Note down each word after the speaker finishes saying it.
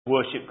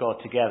Worship God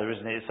together,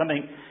 isn't it?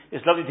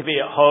 It's lovely to be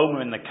at home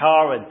or in the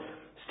car and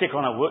stick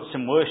on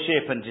some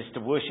worship and just to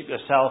worship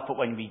yourself,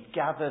 but when we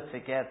gather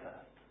together,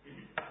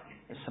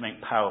 there's something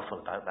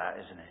powerful about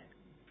that, isn't it?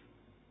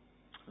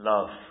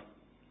 Love.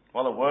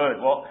 What a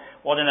word,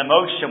 what an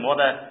emotion, what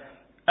a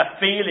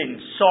feeling.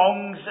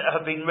 Songs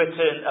have been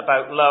written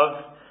about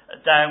love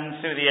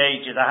down through the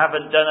ages. I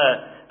haven't done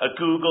a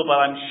Google, but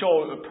I'm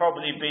sure it would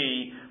probably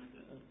be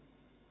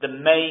the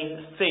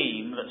main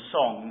theme that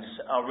songs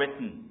are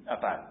written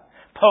about.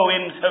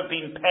 Poems have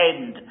been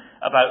penned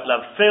about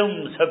love.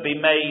 Films have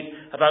been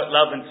made about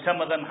love, and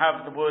some of them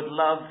have the word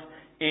love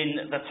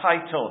in the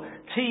title.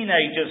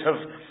 Teenagers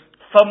have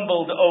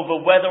fumbled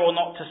over whether or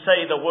not to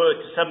say the word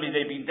to somebody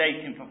they've been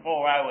dating for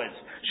 4 hours.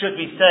 Should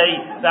we say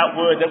that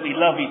word that we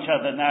love each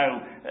other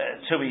now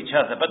to each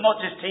other? But not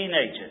just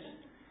teenagers.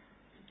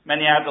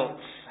 Many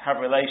adults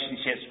have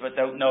relationships but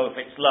don't know if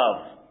it's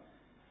love.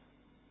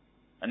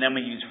 And then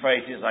we use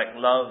phrases like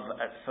love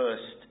at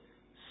first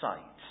sight.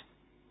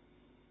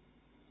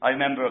 I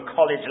remember a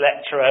college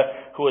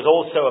lecturer who was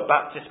also a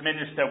Baptist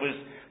minister was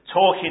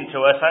talking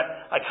to us.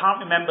 I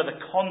can't remember the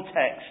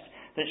context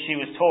that she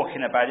was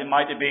talking about. It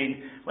might have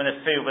been when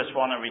a few of us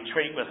were on a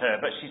retreat with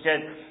her. But she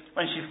said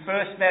when she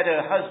first met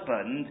her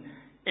husband,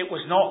 it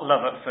was not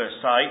love at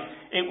first sight.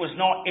 It was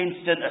not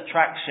instant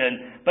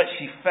attraction. But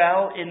she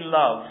fell in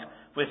love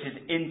with his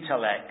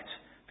intellect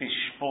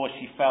before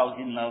she fell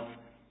in love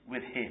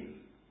with him.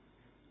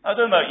 I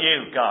don't know about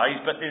you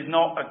guys, but there's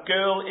not a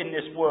girl in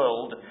this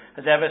world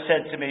has ever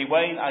said to me,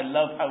 Wayne, I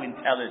love how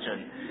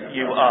intelligent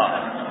you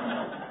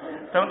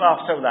are. Don't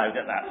laugh so loud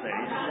at that,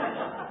 please.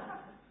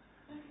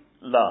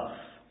 Love.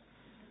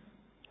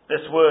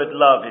 This word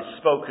love is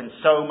spoken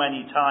so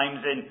many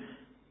times in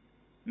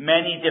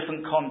many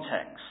different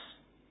contexts.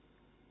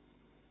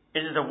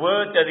 It is a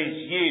word that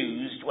is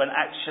used when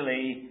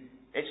actually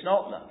it's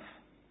not love.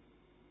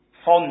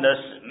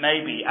 Fondness,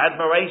 maybe.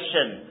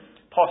 Admiration,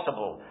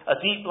 possible. A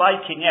deep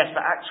liking, yes,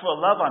 but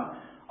actual love,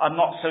 I'm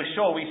not so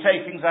sure. We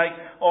say things like,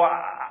 oh,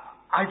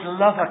 I'd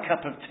love a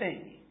cup of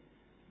tea.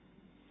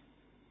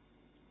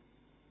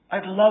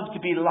 I'd love to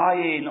be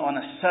lying on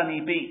a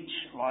sunny beach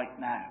right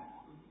now.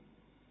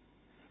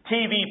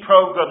 TV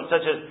programs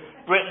such as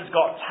Britain's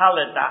Got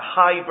Talent, that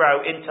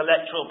highbrow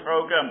intellectual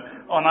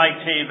program on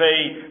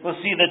ITV, will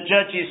see the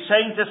judges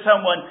saying to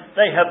someone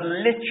they have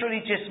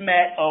literally just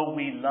met, oh,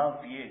 we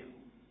love you.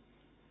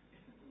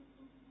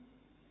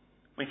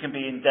 We can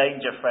be in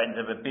danger, friends,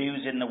 of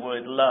abusing the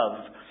word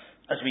love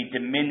as we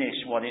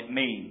diminish what it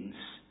means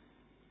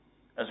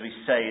as we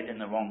say it in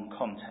the wrong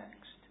context.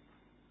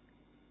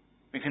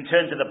 We can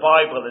turn to the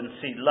Bible and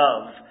see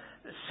love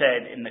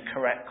said in the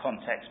correct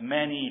context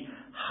many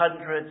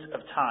hundreds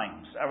of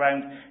times,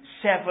 around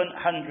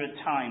 700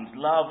 times,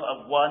 love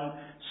of one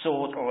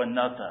sort or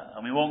another.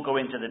 And we won't go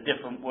into the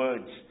different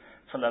words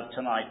for love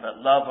tonight,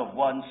 but love of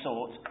one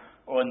sort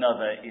or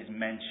another is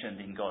mentioned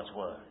in God's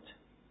Word.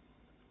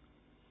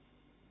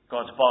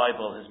 God's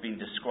Bible has been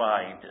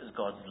described as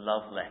God's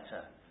love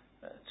letter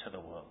to the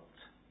world.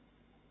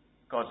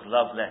 God's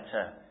love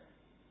letter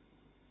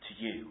to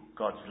you.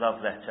 God's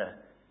love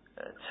letter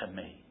to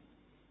me.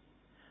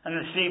 And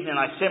this evening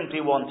I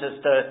simply want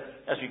us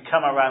to, as we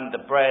come around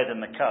the bread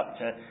and the cup,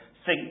 to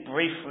think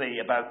briefly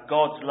about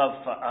God's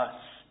love for us,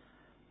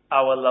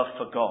 our love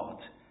for God,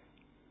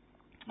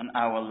 and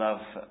our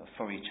love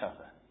for each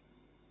other.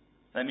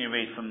 Let me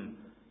read from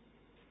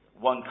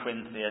 1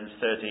 Corinthians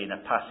 13,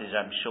 a passage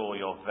I'm sure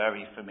you're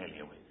very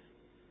familiar with.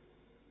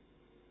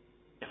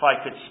 If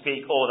I could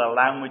speak all the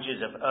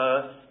languages of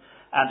earth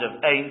and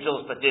of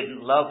angels but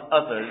didn't love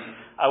others,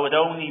 I would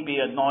only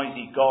be a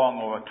noisy gong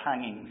or a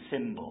clanging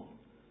cymbal.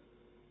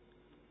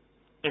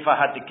 If I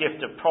had the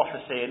gift of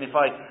prophecy and if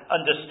I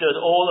understood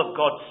all of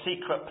God's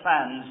secret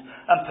plans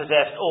and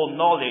possessed all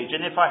knowledge,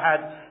 and if I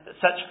had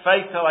such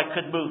faith that I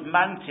could move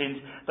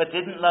mountains but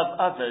didn't love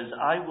others,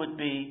 I would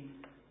be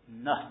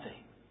nothing.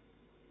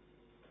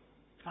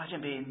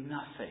 Imagine being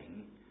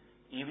nothing,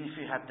 even if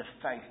you had the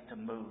faith to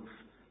move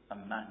a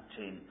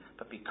mountain,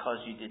 but because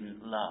you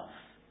didn't love,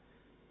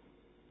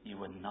 you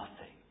were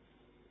nothing.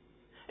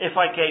 If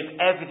I gave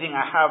everything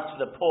I have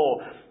to the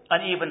poor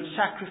and even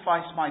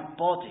sacrificed my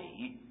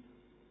body,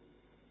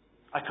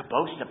 I could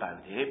boast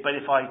about it, but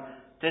if I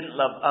didn't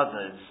love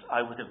others,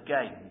 I would have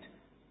gained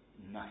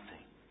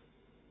nothing.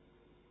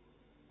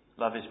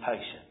 Love is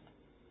patient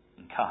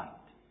and kind.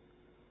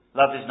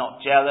 Love is not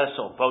jealous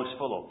or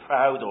boastful or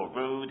proud or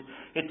rude.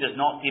 It does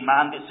not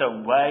demand its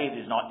own way. It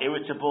is not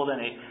irritable, and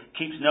it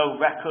keeps no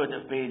record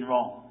of being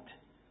wronged.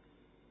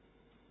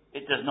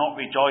 It does not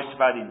rejoice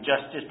about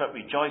injustice, but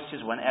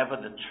rejoices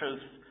whenever the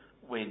truth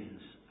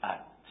wins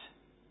out.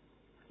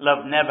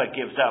 Love never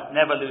gives up,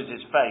 never loses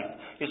faith,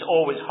 is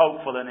always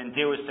hopeful and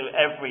endures through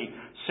every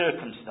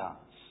circumstance.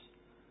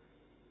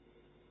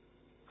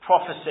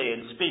 Prophecy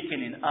and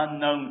speaking in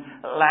unknown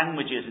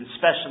languages and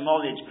special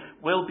knowledge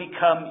will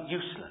become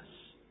useless.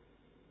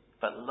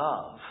 But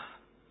love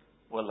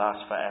will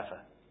last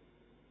forever.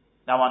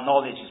 Now our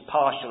knowledge is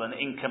partial and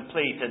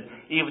incomplete, and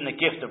even the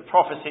gift of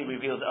prophecy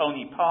reveals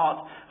only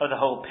part of the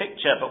whole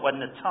picture. But when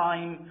the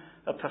time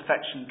of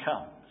perfection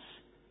comes,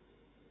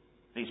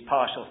 these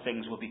partial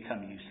things will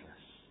become useless.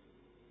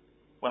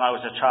 When I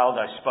was a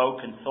child, I spoke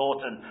and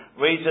thought and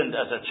reasoned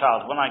as a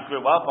child. When I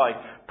grew up, I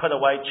put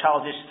away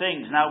childish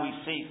things. Now we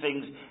see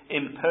things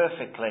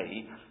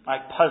imperfectly,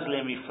 like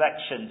puzzling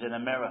reflections in a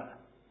mirror.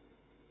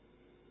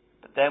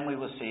 But then we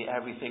will see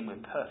everything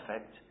with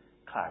perfect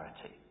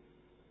clarity.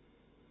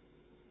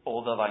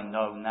 All that I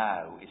know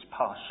now is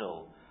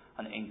partial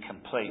and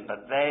incomplete,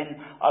 but then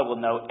I will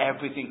know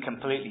everything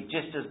completely,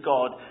 just as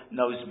God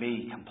knows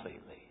me completely.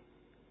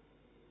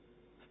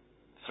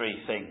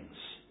 3 things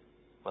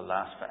will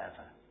last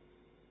forever: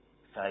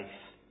 faith,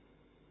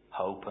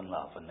 hope, and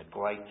love. And the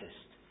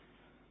greatest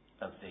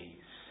of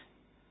these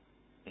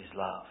is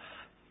love.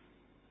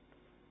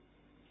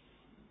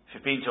 If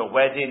you've been to a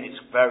wedding,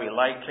 it's very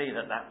likely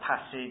that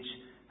passage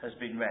has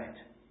been read.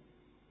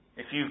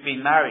 If you've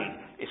been married,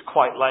 it's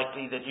quite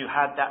likely that you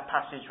had that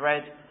passage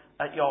read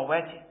at your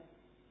wedding.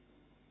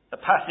 The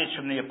passage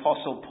from the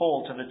Apostle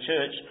Paul to the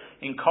church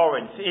in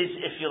Corinth is,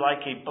 if you like,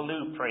 a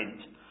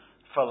blueprint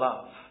for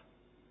love.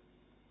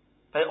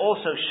 It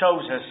also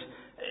shows us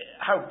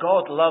how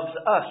God loves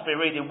us. We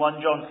read in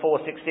 1 John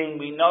 4:16,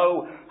 we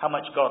know how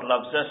much God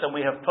loves us, and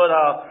we have put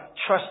our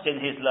trust in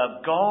his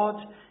love. God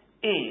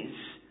is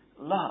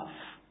love.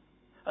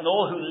 And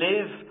all who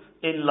live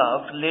in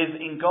love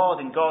live in God,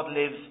 and God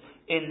lives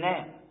in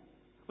them.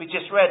 We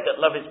just read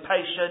that love is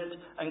patient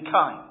and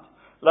kind.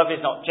 Love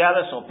is not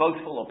jealous or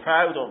boastful or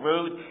proud or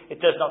rude. It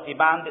does not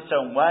demand its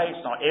own way.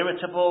 It's not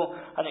irritable,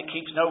 and it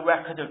keeps no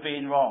record of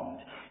being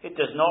wronged. It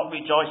does not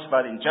rejoice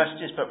about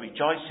injustice, but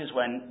rejoices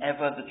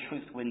whenever the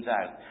truth wins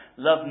out.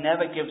 Love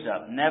never gives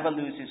up, never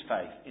loses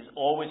faith, is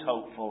always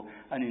hopeful,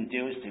 and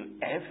endures through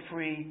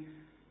every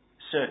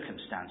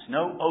circumstance.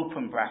 No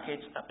open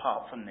brackets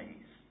apart from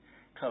these.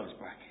 Close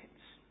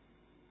brackets.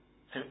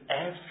 Through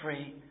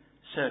every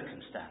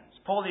circumstance.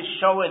 Paul is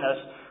showing us,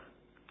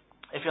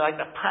 if you like,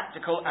 the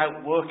practical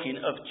outworking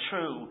of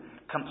true,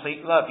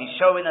 complete love. He's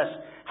showing us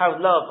how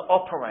love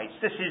operates.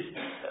 This is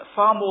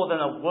far more than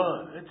a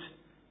word,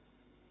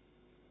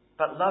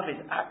 but love is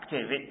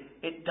active.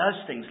 It does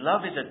things.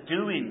 Love is a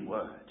doing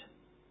word.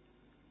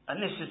 And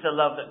this is the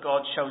love that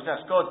God shows us.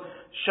 God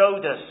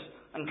showed us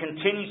and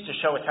continues to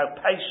show us how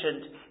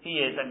patient he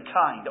is and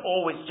kind,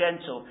 always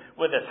gentle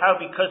with us. How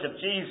because of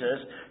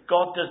Jesus,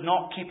 God does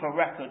not keep a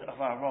record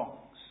of our wrongs.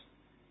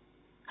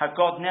 How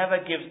God never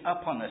gives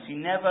up on us. He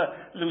never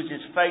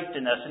loses faith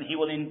in us, and he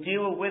will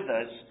endure with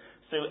us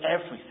through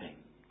everything.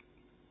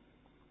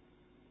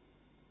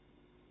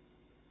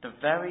 The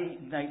very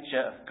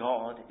nature of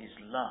God is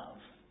love,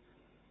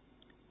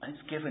 and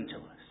it's given to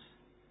us.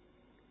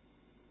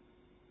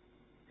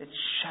 It's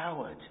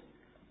showered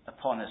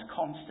upon us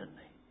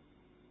constantly.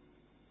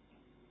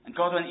 And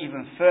God went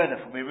even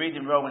further, for we read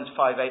in Romans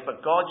 5:8,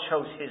 but God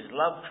shows his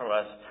love for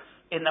us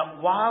in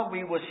that while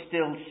we were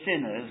still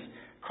sinners,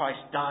 Christ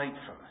died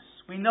for us.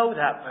 We know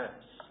that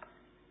verse.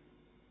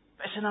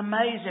 It's an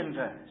amazing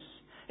verse.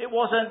 It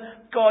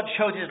wasn't God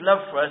showed his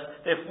love for us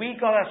that if we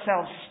got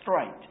ourselves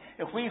straight,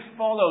 if we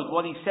followed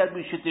what he said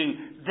we should do,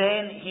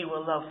 then he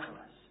will love for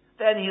us.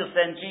 Then he'll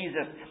send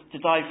Jesus to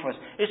die for us.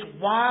 It's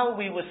while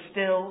we were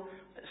still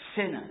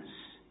sinners,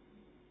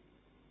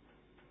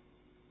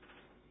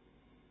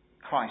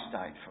 Christ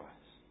died for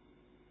us.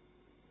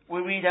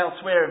 We read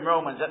elsewhere in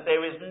Romans that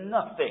there is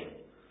nothing,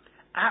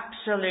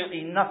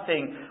 absolutely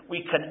nothing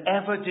we can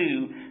ever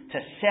do to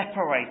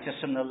separate us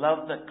from the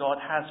love that God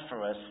has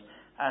for us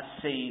as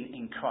seen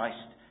in Christ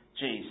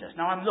Jesus.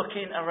 Now I'm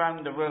looking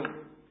around the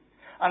room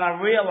and I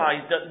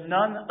realise that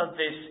none of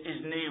this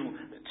is new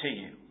to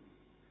you.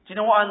 Do you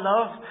know what I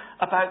love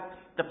about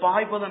the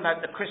Bible and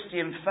about the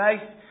Christian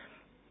faith?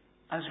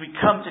 As we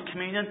come to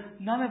communion,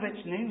 none of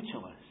it's new to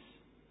us.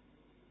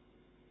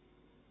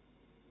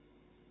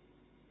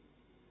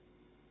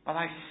 But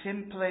I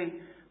simply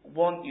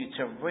want you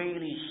to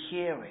really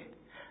hear it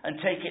and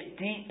take it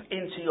deep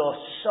into your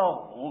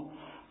soul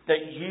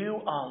that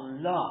you are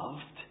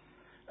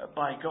loved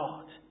by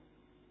God.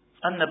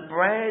 And the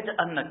bread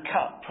and the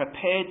cup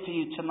prepared for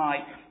you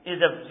tonight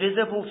is a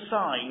visible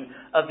sign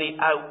of the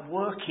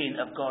outworking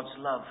of God's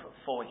love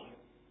for you.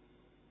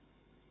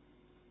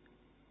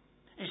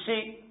 You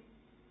see,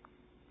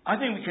 I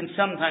think we can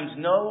sometimes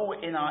know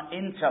in our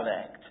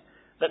intellect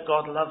that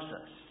God loves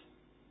us.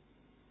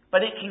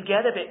 But it can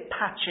get a bit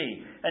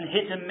patchy and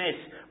hit and miss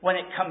when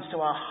it comes to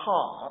our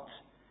heart.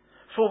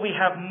 For we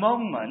have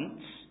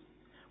moments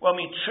when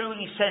we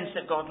truly sense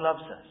that God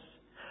loves us.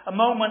 A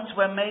moment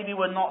where maybe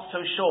we're not so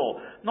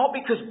sure. Not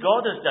because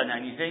God has done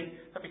anything,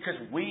 but because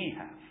we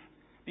have.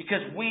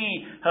 Because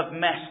we have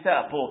messed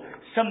up or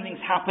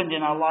something's happened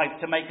in our life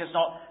to make us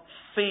not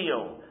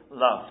feel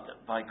loved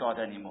by God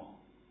anymore.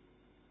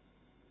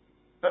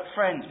 But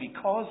friends,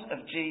 because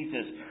of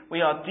Jesus,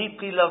 we are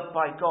deeply loved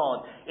by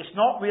God. It's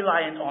not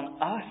reliant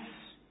on us.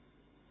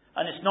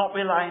 And it's not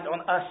reliant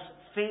on us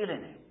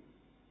feeling it.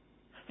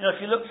 You know,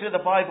 if you look through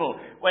the Bible,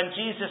 when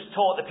Jesus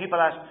taught, the people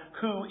asked,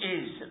 who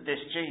is this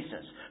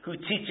Jesus who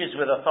teaches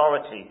with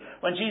authority?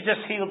 When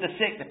Jesus healed the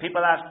sick, the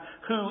people asked,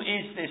 who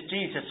is this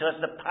Jesus who has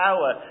the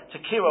power to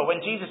cure? When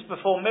Jesus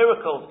performed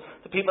miracles,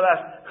 the people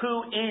asked,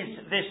 who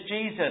is this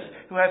Jesus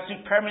who has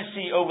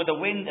supremacy over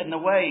the wind and the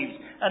waves?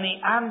 And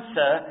the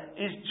answer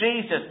is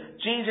Jesus.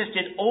 Jesus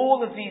did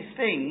all of these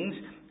things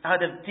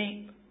out of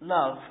deep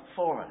love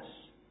for us.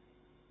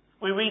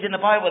 We read in the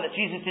Bible that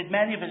Jesus did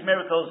many of his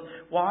miracles.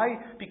 Why?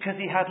 Because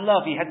he had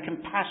love. He had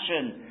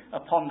compassion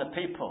upon the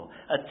people.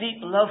 A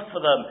deep love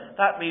for them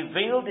that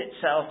revealed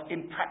itself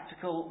in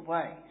practical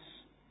ways.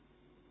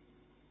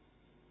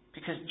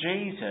 Because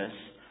Jesus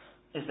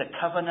is the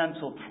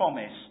covenantal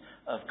promise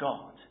of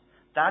God.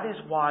 That is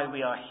why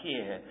we are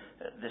here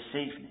this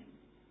evening.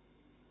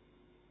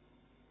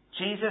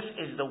 Jesus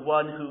is the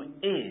one who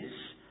is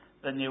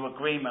the new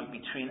agreement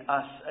between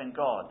us and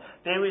God.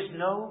 There is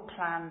no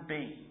plan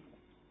B.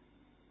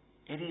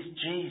 It is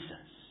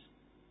Jesus.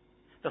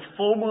 The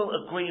formal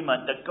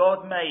agreement that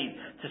God made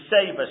to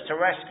save us, to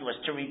rescue us,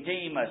 to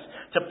redeem us,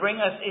 to bring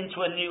us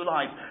into a new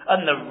life.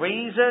 And the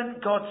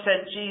reason God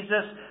sent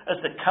Jesus as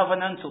the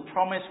covenantal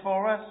promise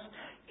for us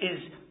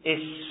is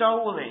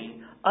solely,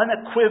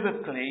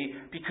 unequivocally,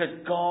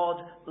 because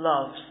God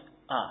loves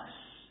us.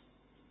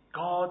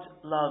 God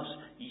loves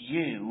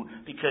you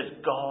because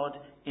God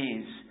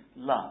is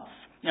love.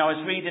 Now, I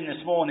was reading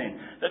this morning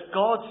that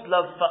God's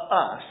love for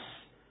us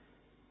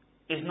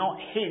is not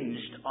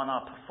hinged on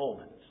our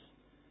performance.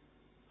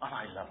 And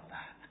I love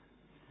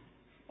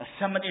that. As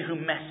somebody who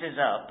messes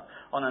up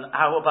on an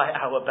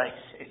hour-by-hour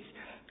basis,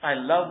 I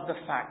love the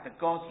fact that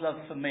God's love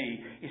for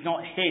me is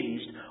not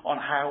hinged on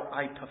how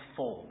I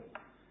perform,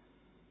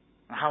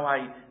 and how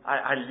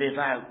I live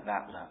out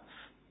that love.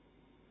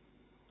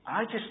 And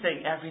I just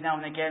think every now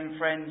and again,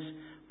 friends,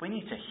 we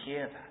need to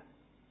hear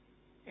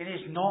that. It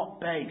is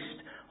not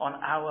based on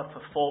our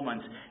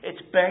performance.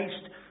 It's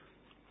based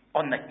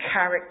on the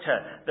character,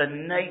 the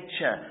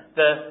nature,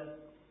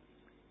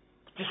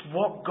 just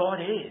what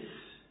God is.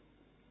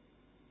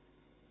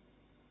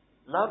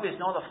 Love is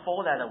not a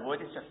 4-letter word,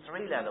 it's a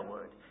 3-letter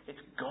word. It's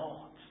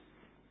God.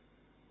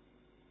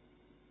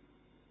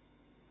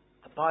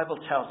 The Bible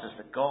tells us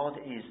that God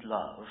is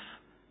love,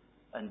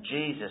 and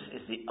Jesus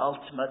is the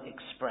ultimate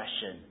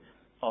expression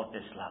of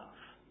this love.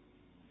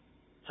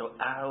 So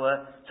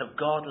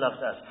God loves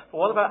us. But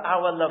what about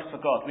our love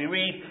for God? We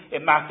read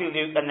in Matthew,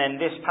 Luke, and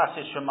then this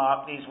passage from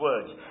Mark these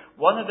words.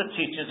 One of the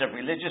teachers of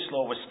religious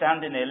law was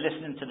standing there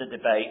listening to the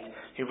debate.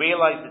 He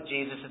realized that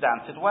Jesus had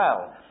answered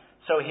well.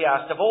 So he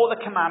asked, of all the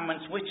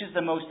commandments, which is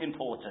the most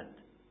important?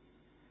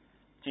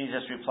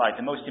 Jesus replied,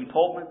 the most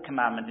important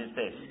commandment is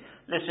this.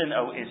 Listen,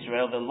 O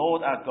Israel, the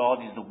Lord our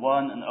God is the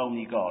one and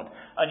only God.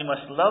 And you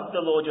must love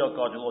the Lord your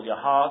God with all your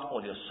heart,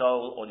 all your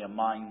soul, all your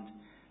mind,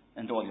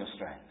 and all your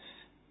strength.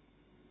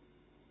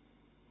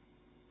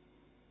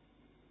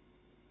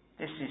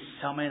 This is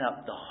summing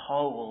up the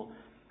whole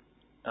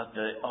of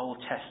the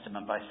Old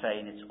Testament by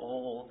saying it's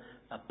all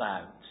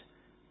about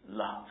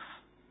love.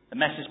 The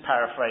Message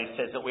paraphrase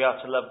says that we are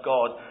to love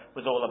God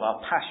with all of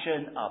our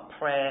passion, our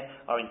prayer,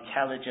 our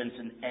intelligence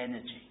and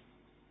energy.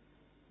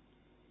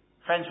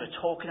 Friends,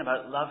 we're talking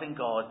about loving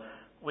God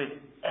with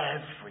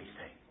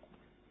everything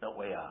that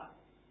we are.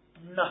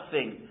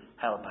 Nothing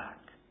held back.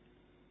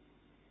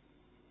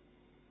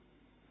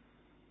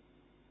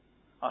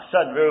 Our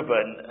son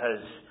Reuben has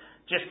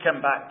just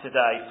come back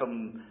today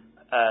from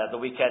the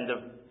weekend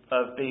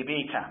of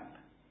BB camp.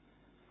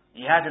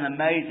 He had an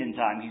amazing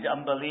time. He's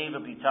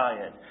unbelievably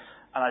tired.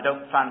 And I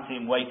don't fancy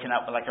him waking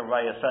up with like a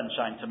ray of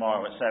sunshine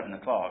tomorrow at 7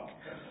 o'clock.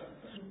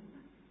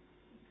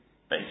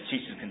 But his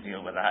teachers can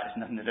deal with that. It's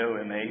nothing to do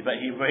with me. But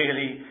he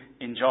really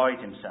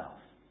enjoyed himself.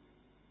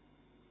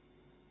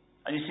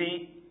 And you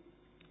see,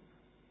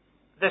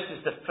 this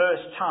is the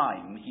first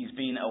time he's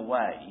been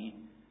away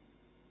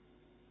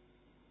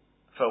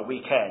for a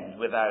weekend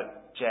without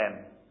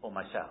Jem or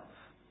myself.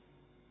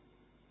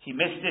 He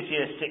missed this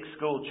year's 6th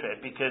school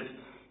trip because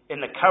in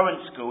the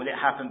current school it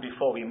happened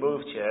before we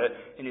moved here.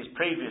 In his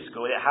previous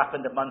school it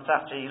happened a month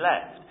after he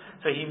left.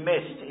 So he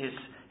missed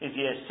his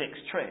year's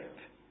 6th trip.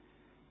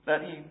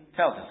 But he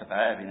tells us about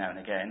it every now and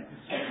again.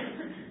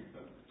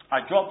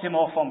 I dropped him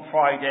off on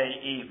Friday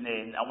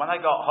evening, and when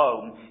I got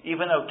home,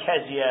 even though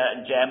Kezia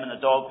and Jem and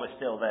the dog were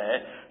still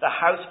there, the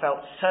house felt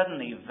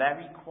suddenly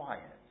very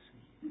quiet.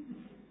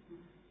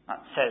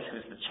 That says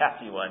who's the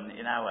chatty one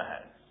in our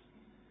house.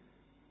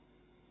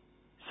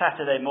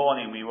 Saturday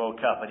morning we woke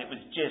up and it was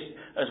just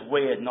as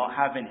weird not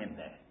having him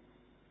there.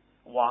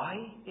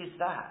 Why is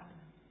that?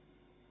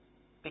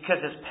 Because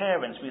as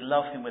parents we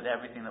love him with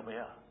everything that we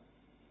are.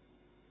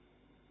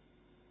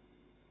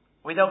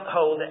 We don't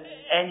hold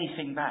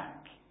anything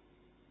back.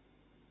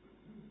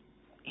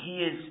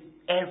 He is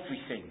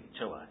everything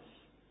to us.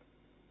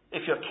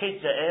 If your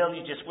kids are ill,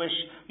 you just wish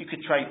you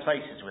could trade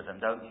places with them,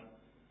 don't you?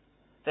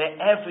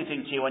 They're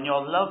everything to you, and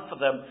your love for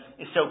them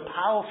is so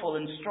powerful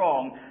and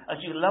strong as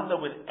you love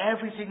them with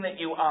everything that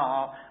you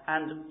are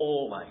and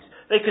always.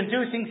 They can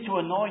do things to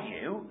annoy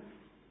you,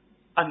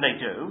 and they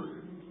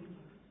do,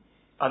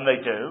 And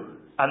they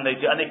do, and they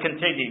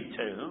continue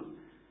to.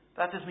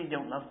 That doesn't mean you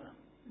don't love them.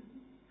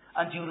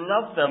 And you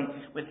love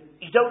them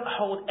you don't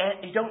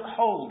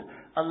hold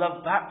a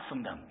love back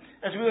from them.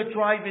 As we were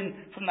driving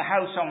from the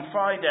house on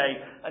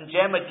Friday, and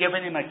Jem had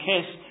given him a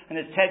kiss, and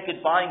had said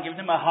goodbye, and given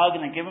him a hug,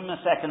 and had given him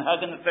a second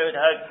hug, and a third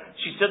hug,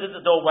 she stood at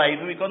the door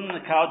waving. We got in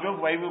the car, drove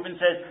away. Reuben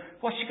says,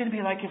 "What's she going to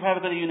be like if I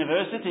ever go to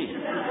university?"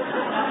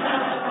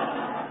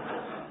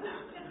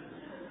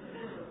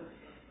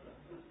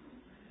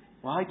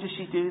 Why does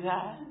she do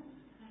that?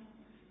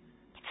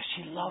 Because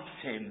she loves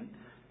him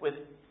with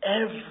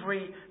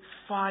every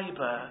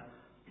fibre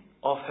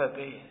of her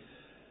being.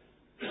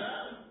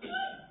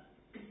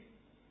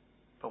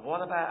 But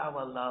what about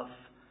our love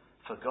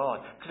for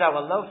God? Because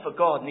our love for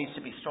God needs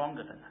to be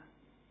stronger than that.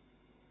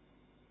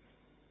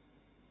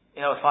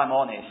 You know, if I'm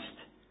honest,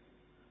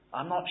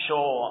 I'm not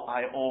sure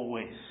I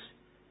always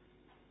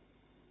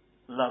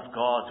love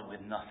God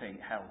with nothing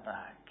held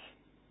back.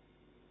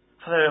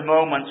 For there are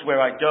moments where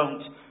I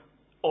don't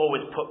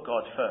always put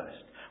God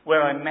first,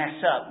 where I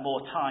mess up more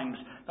times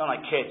than I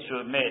care to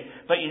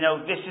admit. But you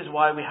know, this is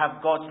why we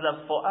have God's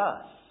love for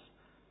us.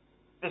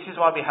 This is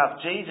why we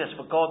have Jesus,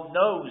 for God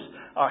knows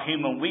our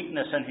human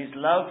weakness, and his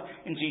love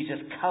in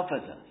Jesus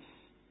covers us.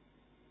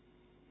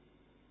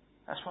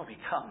 That's why we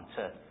come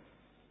to a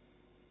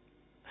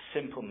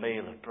simple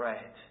meal of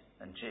bread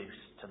and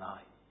juice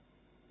tonight.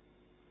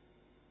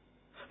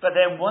 But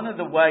then one of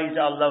the ways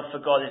our love for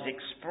God is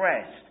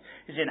expressed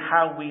is in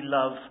how we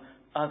love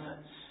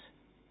others.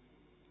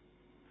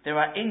 There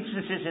are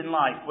instances in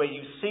life where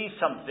you see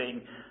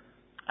something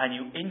and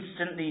you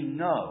instantly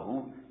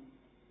know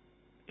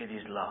it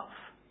is love.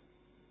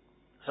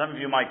 Some of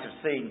you might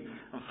have seen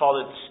and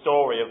followed the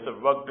story of the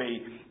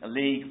rugby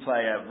league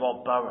player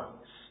Rob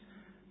Burrows,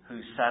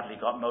 who sadly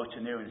got motor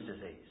neurons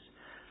disease.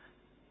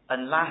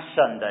 And last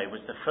Sunday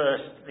was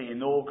the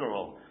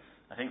inaugural,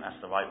 I think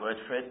that's the right word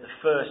for it, the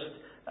first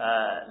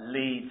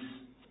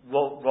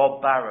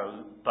Rob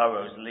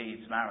Burrows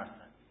Leeds Marathon.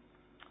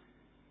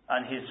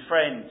 And his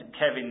friend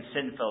Kevin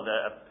Sinfield,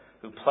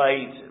 who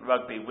played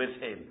rugby with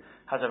him,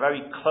 has a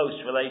very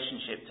close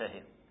relationship to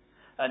him.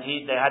 And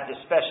they had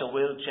this special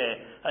wheelchair,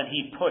 and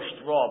he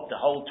pushed Rob the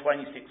whole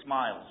 26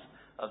 miles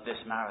of this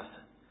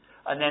marathon.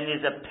 And then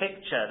there's a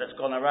picture that's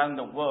gone around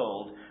the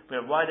world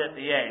where right at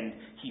the end,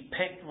 he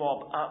picked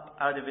Rob up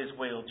out of his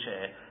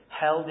wheelchair,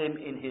 held him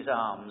in his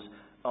arms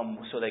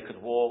so they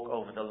could walk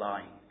over the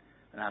line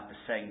and have the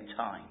same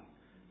time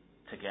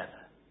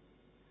together.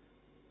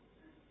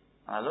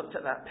 And I looked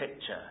at that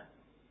picture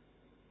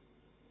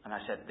and I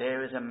said,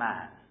 there is a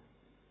man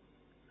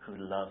who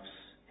loves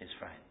his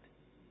friend.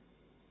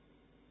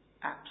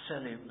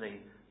 Absolutely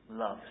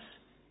loves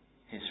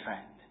his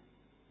friend.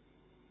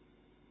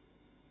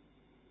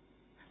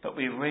 But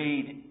we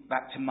read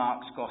back to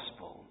Mark's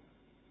Gospel,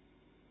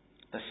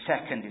 the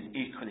second is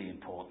equally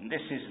important.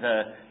 This is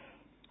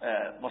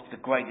what's the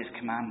greatest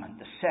commandment.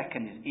 The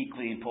second is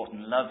equally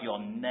important. Love your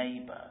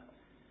neighbour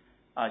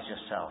as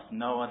yourself.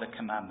 No other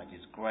commandment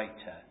is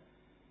greater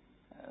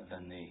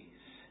than these.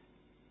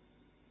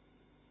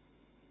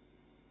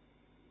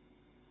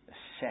 The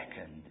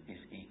second is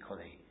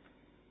equally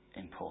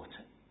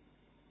important.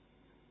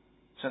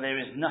 So there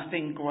is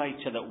nothing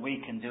greater that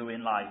we can do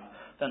in life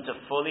than to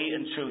fully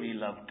and truly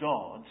love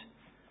God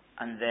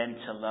and then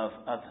to love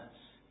others.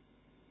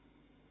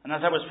 And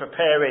as I was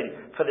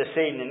preparing for this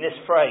evening,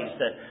 this phrase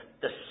that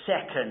the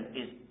second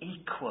is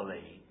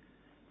equally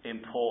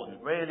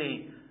important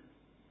really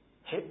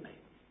hit me.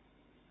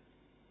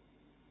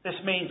 This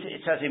means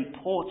it's as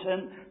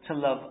important to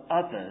love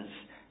others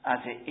as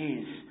it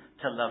is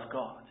to love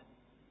God.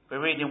 We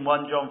read in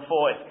 1 John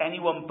 4, if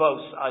anyone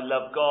boasts, I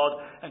love God,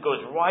 and goes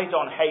right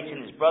on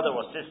hating his brother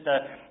or sister,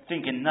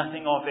 thinking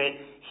nothing of it,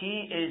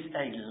 he is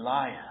a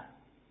liar.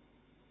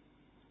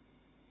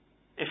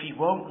 If he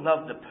won't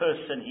love the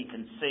person he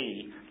can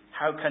see,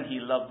 how can he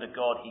love the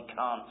God he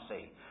can't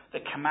see?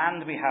 The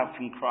command we have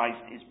from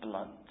Christ is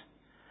blunt.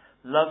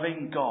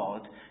 Loving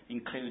God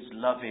includes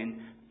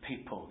loving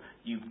people.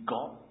 You've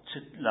got to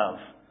love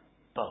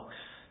both.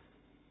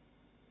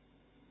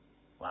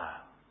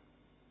 Wow.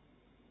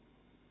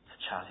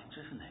 Challenge,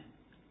 isn't it?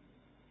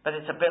 But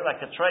it's a bit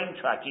like a train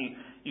track.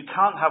 You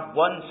can't have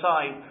one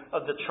side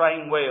of the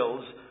train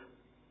wheels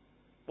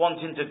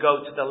wanting to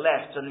go to the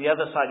left and the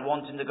other side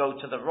wanting to go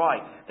to the right.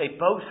 They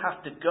both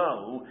have to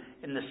go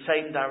in the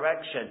same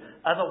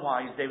direction.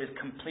 Otherwise, there is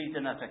complete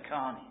and utter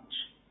carnage.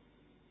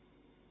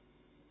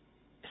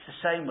 It's the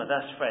same with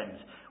us,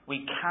 friends.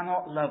 We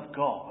cannot love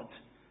God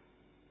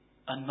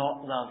and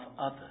not love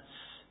others.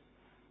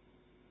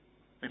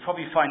 We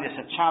probably find this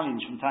a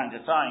challenge from time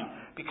to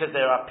time because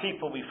there are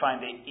people we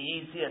find it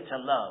easier to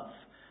love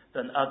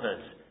than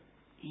others,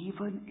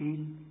 even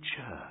in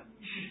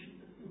church.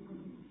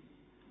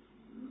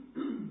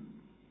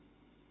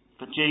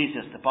 But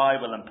Jesus, the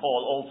Bible and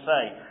Paul all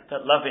say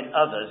that loving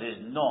others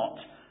is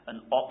not an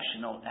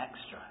optional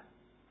extra.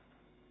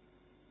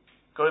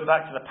 Going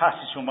back to the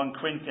passage from 1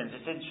 Corinthians,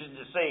 it's interesting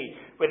to see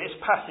where this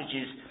passage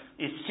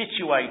is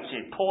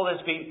situated. Paul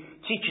has been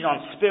teaching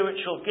on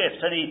spiritual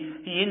gifts, and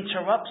he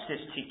interrupts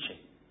this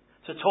teaching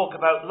to talk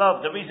about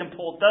love. The reason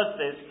Paul does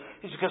this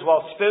is because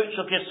while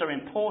spiritual gifts are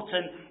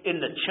important in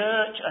the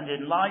church and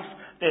in life,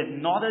 they're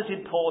not as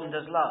important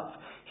as love.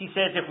 He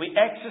says if we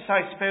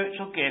exercise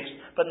spiritual gifts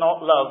but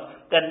not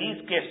love, then these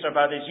gifts are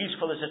about as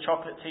useful as a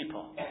chocolate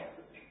teapot.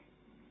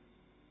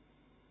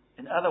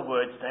 In other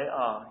words, they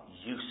are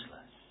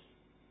useless.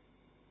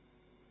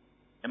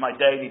 In my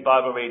daily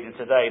Bible reading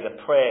today, the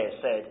prayer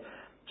said,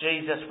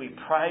 Jesus, we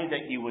pray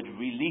that you would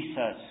release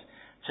us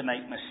to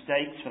make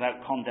mistakes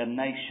without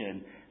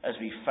condemnation as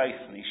we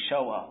faithfully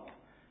show up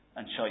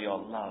and show your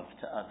love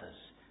to others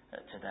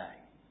today.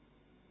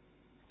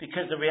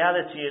 Because the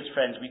reality is,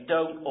 friends, we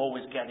don't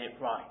always get it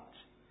right.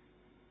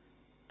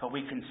 But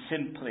we can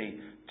simply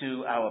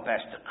do our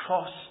best. The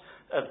cross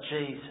of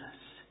Jesus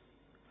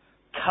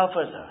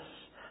covers us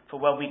for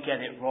when we get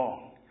it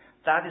wrong.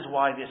 That is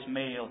why this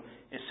meal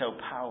is so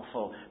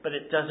powerful. But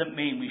it doesn't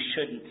mean we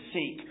shouldn't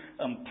seek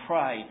and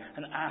pray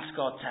and ask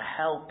God to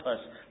help us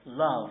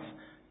love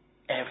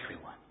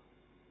everyone.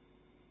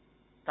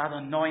 That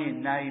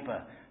annoying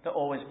neighbour that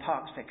always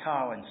parks their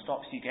car and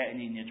stops you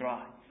getting in your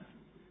drive.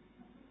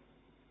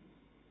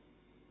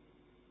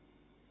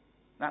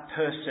 That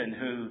person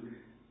who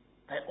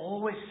they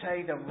always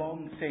say the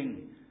wrong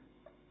thing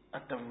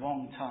at the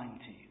wrong time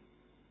to you.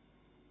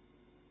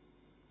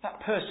 That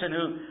person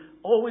who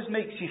always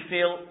makes you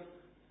feel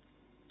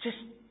just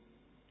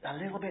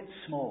a little bit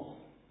small.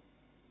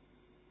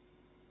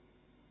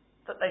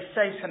 That they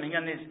say something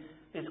and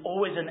there's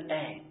always an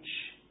edge.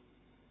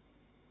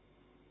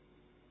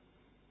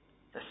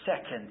 The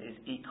second is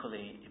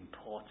equally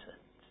important.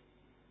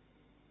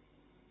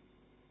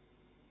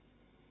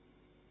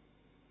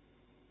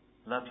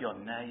 Love your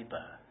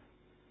neighbour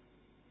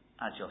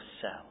as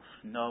yourself.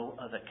 No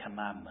other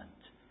commandment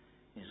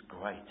is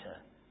greater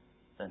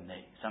than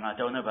these. And I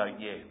don't know about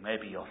you.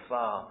 Maybe you're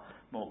far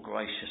more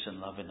gracious and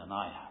loving than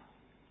I am.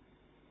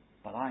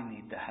 But I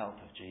need the help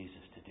of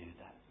Jesus to do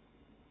that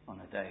on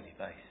a daily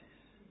basis.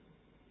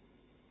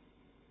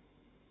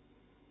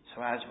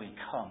 So as we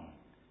come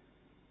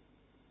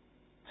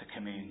to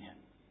communion,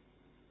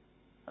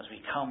 as we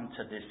come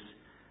to this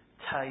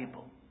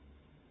table,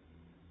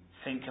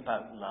 think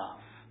about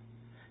love.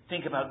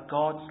 Think about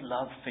God's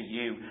love for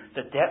you,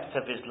 the depth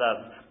of his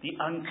love, the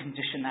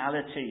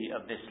unconditionality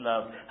of this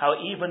love. How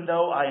even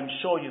though I am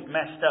sure you've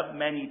messed up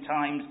many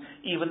times,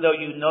 even though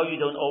you know you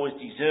don't always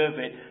deserve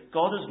it,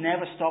 God has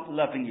never stopped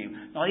loving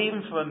you, not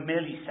even for a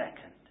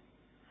millisecond.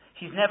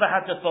 He's never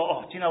had the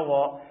thought, do you know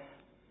what?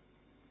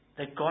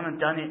 They've gone and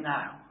done it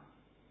now.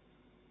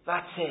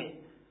 That's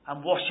it.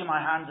 I'm washing my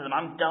hands of them.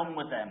 I'm done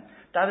with them.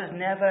 That has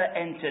never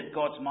entered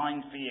God's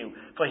mind for you.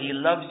 For he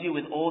loves you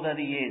with all that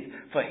he is.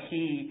 For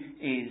he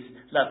is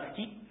love.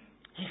 He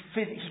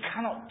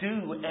cannot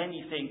do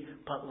anything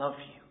but love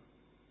you.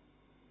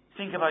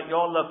 Think about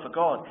your love for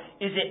God.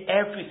 Is it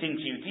everything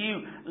to you? Do you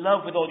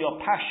love with all your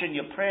passion,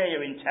 your prayer,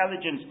 your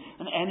intelligence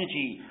and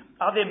energy?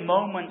 Are there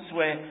moments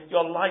where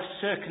your life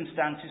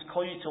circumstances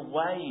call you to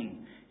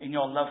wane in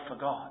your love for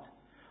God?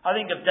 I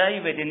think of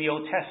David in the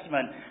Old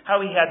Testament,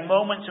 how he had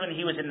moments when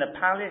he was in the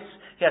palace,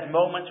 he had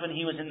moments when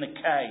he was in the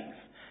cave,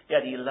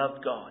 yet he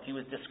loved God. He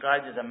was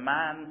described as a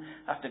man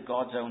after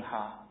God's own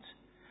heart.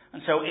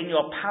 And so in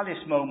your palace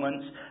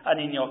moments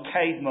and in your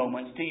cave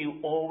moments, do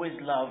you always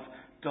love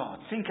God?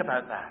 Think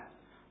about that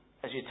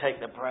as you take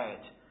the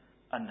bread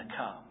and the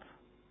cup.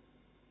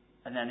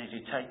 And then as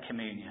you take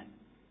communion,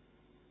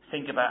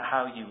 think about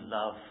how you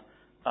love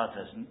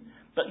others.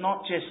 But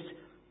not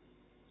just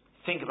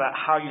think about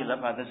how you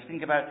love others.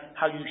 Think about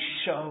how you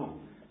show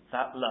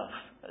that love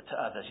to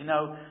others. You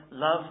know,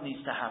 love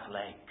needs to have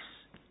legs.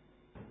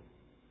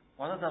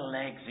 What are the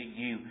legs that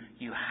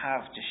you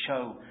have to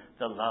show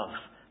the love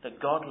that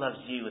God loves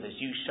you as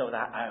you show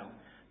that out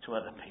to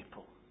other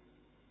people?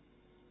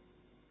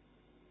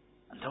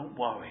 And don't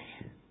worry.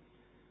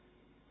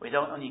 We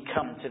don't only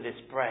come to this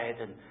bread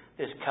and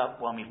this cup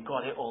when we've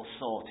got it all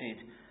sorted.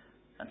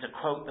 And to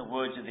quote the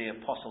words of the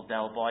Apostle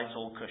Delboy, it's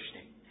all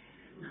cushy.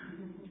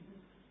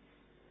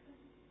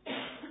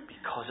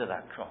 Because of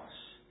that cross,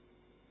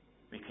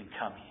 we can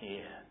come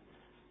here,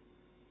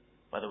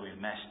 whether we've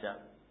messed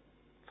up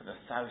for the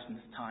 1000th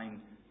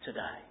time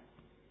today,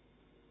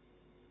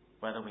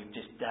 whether we've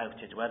just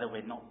doubted, whether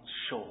we're not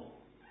sure.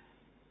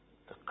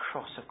 The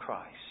cross of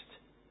Christ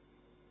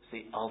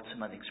is the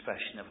ultimate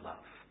expression of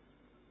love,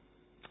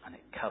 and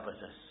it covers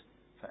us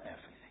for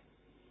everything.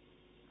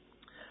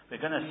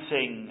 We're going to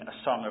sing a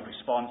song of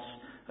response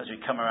as we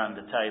come around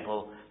the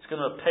table. It's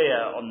going to appear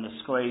on the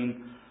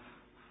screen.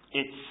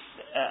 It's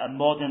a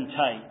modern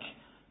take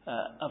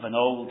of an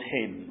old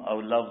hymn, "Oh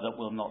Love That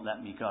Will Not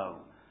Let Me Go."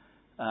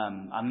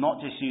 I'm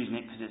not just using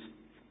it because it's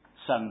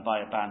sung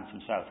by a band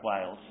from South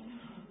Wales,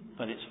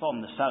 but it's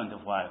from the Sound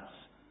of Wales.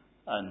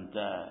 And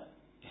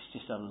it's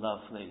just a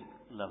lovely,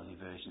 lovely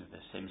version of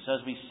this hymn. So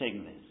as we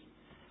sing this,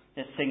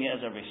 let's sing it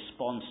as a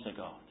response to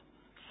God,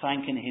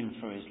 thanking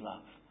him for his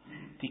love,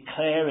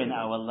 declaring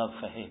our love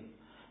for him,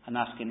 and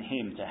asking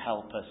him to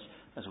help us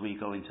as we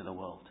go into the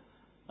world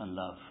and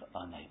love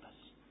our neighbour.